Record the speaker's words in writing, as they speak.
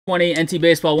20 NT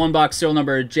Baseball 1-box serial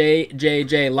number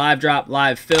JJJ. Live drop,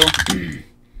 live fill.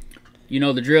 You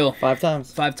know the drill. 5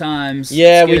 times. 5 times.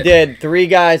 Yeah, we did. 3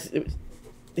 guys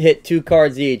hit 2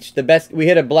 cards each. The best, we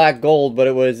hit a black gold, but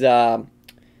it was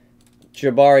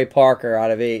Jabari Parker out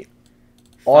of 8.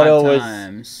 Auto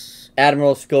was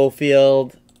Admiral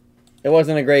Schofield. It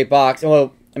wasn't a great box.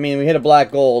 Well, I mean, we hit a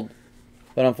black gold,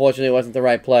 but unfortunately it wasn't the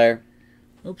right player.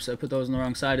 Oops, I put those on the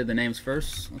wrong side. Did the names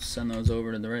first. Let's send those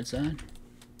over to the right side.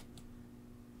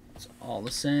 It's all the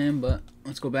same, but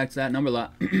let's go back to that number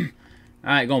lot.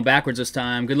 Alright, going backwards this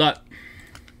time. Good luck.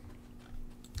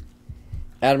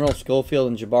 Admiral Schofield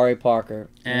and Jabari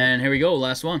Parker. And here we go,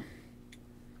 last one.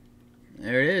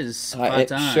 There it is. 5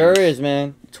 times. It sure is,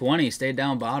 man. 20, stayed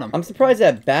down bottom. I'm surprised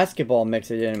that basketball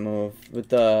mixer didn't move with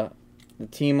the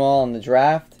team all in the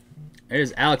draft. It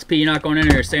is Alex P. You're not going in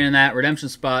here, staying in that redemption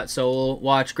spot. So we'll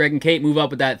watch Greg and Kate move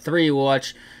up with that 3. We'll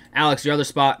watch Alex, your other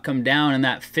spot, come down in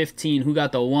that 15. Who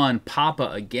got the 1?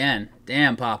 Papa again.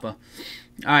 Damn, Papa.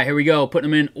 All right, here we go. Putting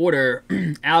them in order.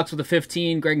 Alex with the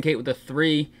 15, Greg and Kate with the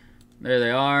 3. There they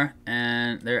are,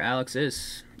 and there Alex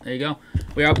is. There you go.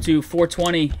 We are up to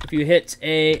 420. If you hit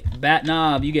a bat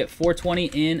knob, you get 420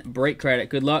 in break credit.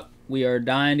 Good luck. We are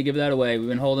dying to give that away. We've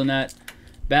been holding that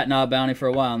bat knob bounty for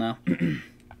a while now.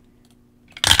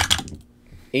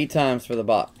 8 times for the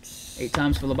box. 8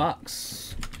 times for the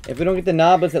box. If we don't get the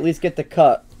knob, let's at least get the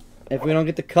cut. If we don't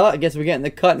get the cut, I guess we're getting the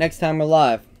cut next time we're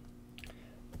live.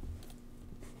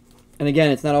 And again,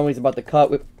 it's not always about the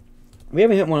cut. We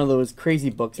haven't hit one of those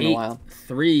crazy books in a while.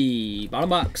 3. Bottom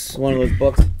box. One of those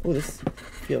books. Oh, this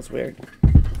feels weird.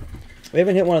 We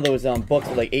haven't hit one of those books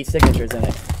with like 8 signatures in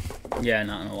it. Yeah,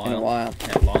 not in a while. In a while.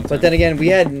 Yeah, a long time. But then again, we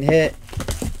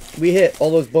hit all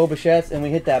those Bo Bichette's, and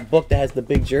we hit that book that has the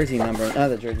big jersey number. Not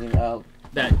the jersey.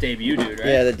 That debut dude, right?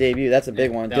 Yeah, the debut. That's a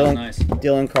big one. That was nice.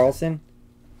 Dylan Carlson.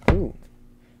 Ooh.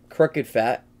 Crooked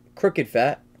Fat. Crooked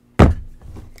Fat.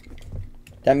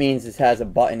 That means it has a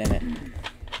button in it.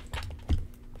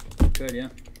 Good, yeah.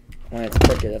 When it's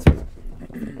crooked, that's what.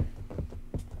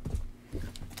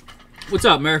 What's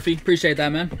up, Murphy? Appreciate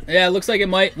that, man. Yeah, it looks like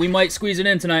we might squeeze it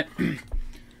in tonight.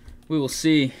 We will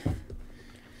see.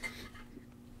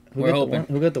 We're hoping.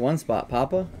 Who got the 1 spot?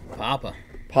 Papa? Papa.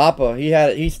 Papa.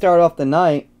 He started off the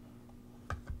night.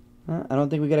 I don't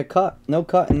think we get a cut. No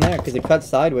cut in there because it cuts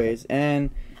sideways. And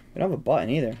we don't have a button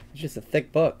either. It's just a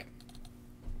thick book.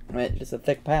 Right? Just a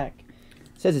thick pack.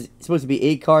 It says it's supposed to be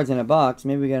 8 cards in a box.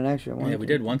 Maybe we got an extra one. Yeah, we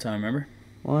did one time, remember?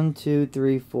 1, 2,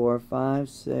 3, 4, 5,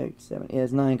 6, 7. Yeah,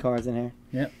 there's 9 cards in here.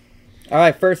 Yep. All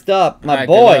right, first up, my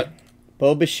boy,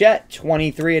 Bo Bichette,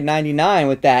 23 of 99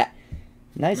 with that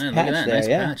nice patch there. Nice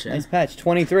patch, yeah. Nice patch.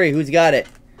 23. Who's got it?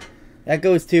 That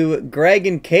goes to Greg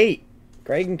and Kate.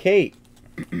 Greg and Kate.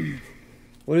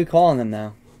 What are we calling them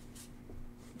now?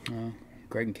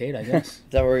 Greg and Kate, I guess. Is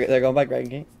that where they're going by, Greg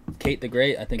and Kate? Kate the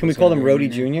Great, I think. Can we call them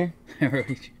Rhodey Jr.?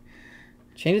 Rhodey.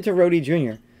 Change it to Rhodey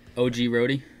Jr. OG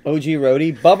Rhodey. OG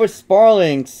Rhodey. Bubba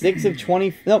Sparling, 6 of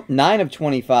 20. No, 9 of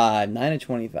 25. 9 of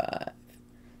 25.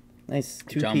 Nice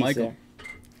 2-piece John Michael.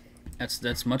 there.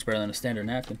 That's much better than a standard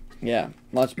napkin. Yeah,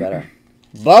 much better.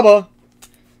 Bubba.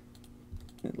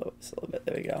 Load this a little bit.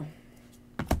 There we go.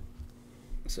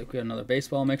 Looks like we got another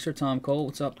baseball mixer. Tom Cole.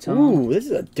 What's up, Tom? Ooh, this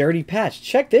is a dirty patch.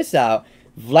 Check this out.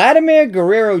 Vladimir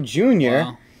Guerrero Jr.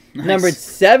 Wow. Nice. Numbered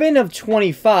 7 of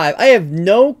 25. I have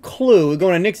no clue. We're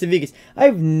going to Nick Savickas. I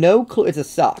have no clue. It's a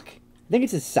sock. I think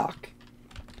it's a sock.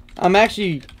 I'm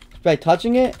actually, by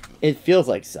touching it, it feels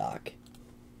like sock.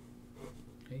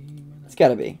 It's got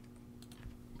to be.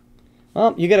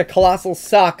 Well, you get a colossal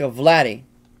sock of Vladdy.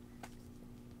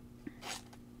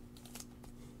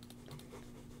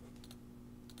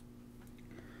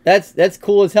 That's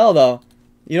cool as hell, though.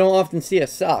 You don't often see a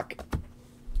sock.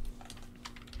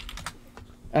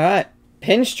 All right.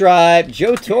 Pinstripe.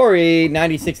 Joe Torre,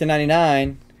 96 of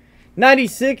 99.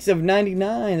 96 of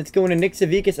 99. Let's go into Nick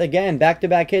Savickas again.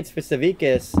 Back-to-back hits for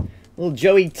Savickas. Little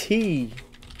Joey T.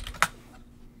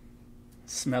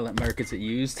 Smell it, Merc. Is it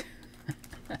used?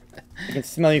 I can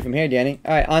smell you from here, Danny.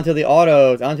 All right, onto the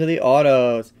autos. Onto the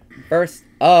autos. First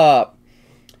up.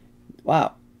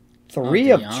 Wow.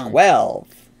 3 of 12.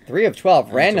 3 of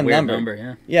 12. Random number.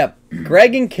 Yeah. Yep.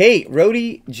 Greg and Kate.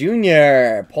 Rhodey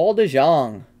Jr. Paul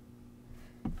DeJong.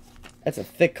 That's a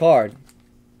thick card.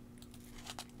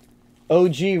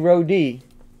 OG Rhodey.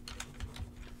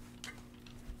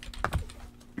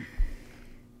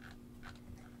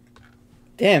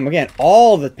 Damn, again,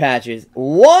 all the patches.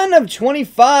 1 of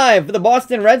 25 for the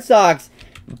Boston Red Sox.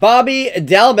 Bobby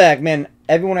Dalbec. Man,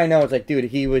 everyone I know is like, dude,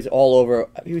 he was all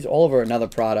over another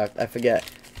product. I forget.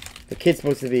 The kid's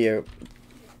supposed to be a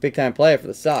big-time player for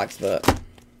the Sox, but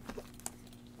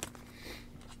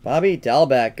Bobby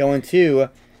Dalbec going to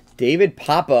David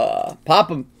Papa.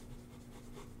 Papa.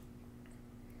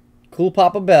 Cool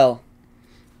Papa Bell.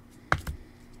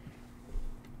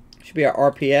 Should be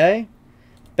our RPA.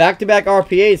 Back-to-back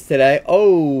RPAs today.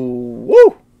 Oh,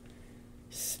 woo!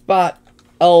 Spot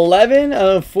 11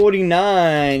 of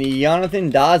 49.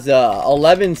 Jonathan Daza.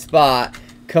 11 spot.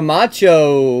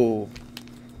 Camacho.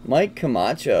 Mike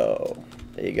Camacho.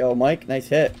 There you go, Mike. Nice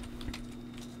hit.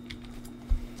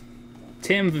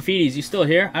 Tim Vifides, you still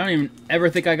here? I don't even ever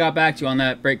think I got back to you on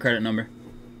that break credit number.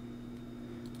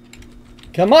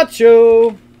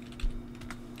 Camacho.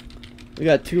 We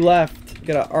got 2 left. We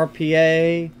got an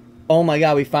RPA. Oh my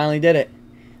God, we finally did it.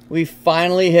 We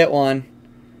finally hit one.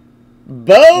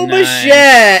 Bo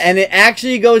Bichette. And it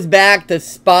actually goes back to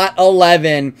spot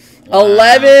 11. Wow.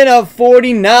 11 of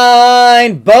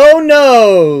 49. Bo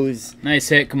knows. Nice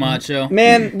hit, Camacho.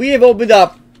 Man, we have opened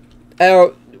up.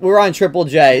 We're on Triple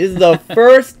J. This is the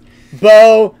first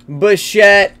Bo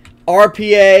Bichette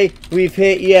RPA we've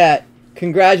hit yet.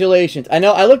 Congratulations. I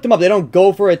know I looked them up. They don't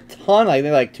go for a ton. Like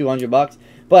they're like $200,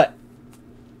 but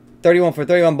 31 for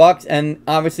 31 bucks. And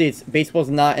obviously, it's baseball's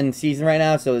not in season right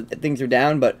now, so things are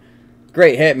down. But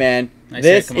great hit, man. Nice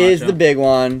this hit, is the big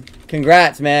one.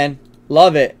 Congrats, man.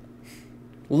 Love it.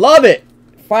 Love it.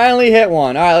 Finally hit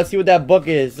one. All right, let's see what that book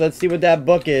is. Let's see what that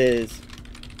book is.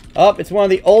 Oh, it's one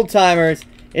of the old timers.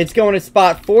 It's going to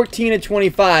spot 14 of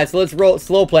 25. So let's roll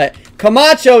slow play.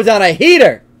 Camacho's on a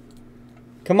heater.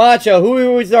 Camacho,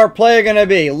 who is our player going to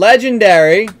be?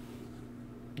 Legendary.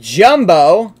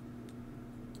 Jumbo.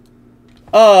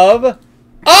 Of.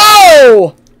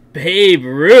 Oh! Babe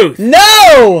Ruth.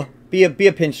 No! Be a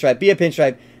pinstripe. Be a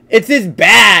pinstripe. It's his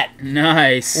bat.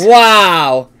 Nice.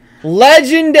 Wow.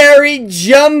 Legendary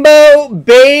Jumbo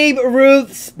Babe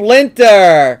Ruth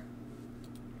Splinter.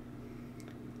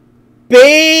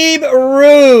 Babe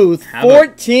Ruth.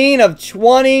 14 of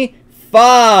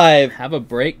 25. Have a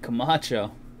break,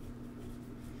 Camacho.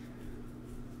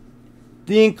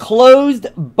 The enclosed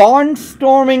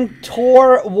Barnstorming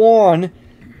Tour worn.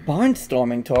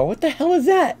 Barnstorming Tour? What the hell is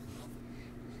that?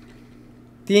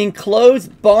 The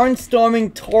enclosed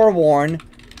Barnstorming Tour worn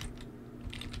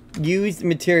used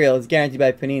material is guaranteed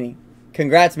by Panini.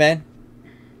 Congrats, man.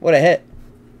 What a hit.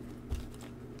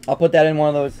 I'll put that in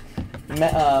one of those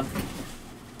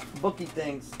bookie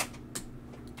things.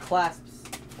 Clasps.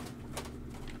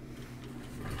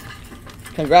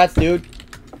 Congrats, dude.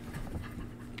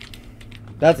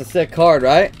 That's a sick card,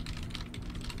 right?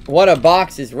 What a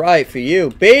box is right for you.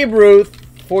 Babe Ruth,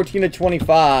 14 to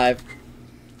 25.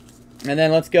 And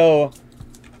then let's go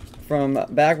from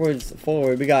backwards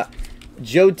forward. We got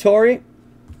Joe Torre,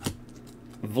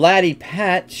 Vladdy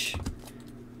Patch,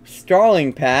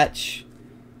 Starling Patch,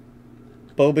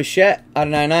 Bo Bichette out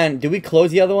of 99. Did we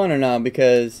close the other one or no?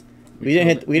 Because we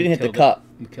didn't hit the cup.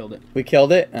 We killed it. We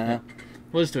killed it? Uh-huh.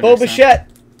 We'll just do it Bo next Bichette.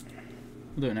 time.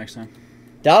 We'll do it next time.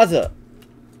 Daza.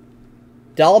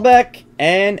 Dalbec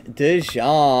and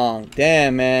DeJong.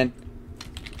 Damn, man.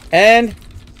 And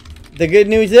the good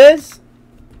news is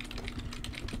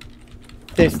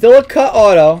there's still a cut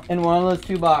auto in one of those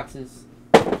 2 boxes.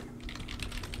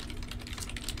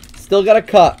 Still got a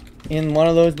cut in one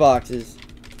of those boxes.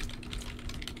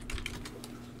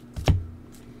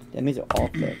 Damn, these are all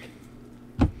thick.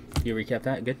 You recap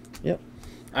that? Good? Yep.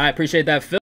 All right, appreciate that, Phil.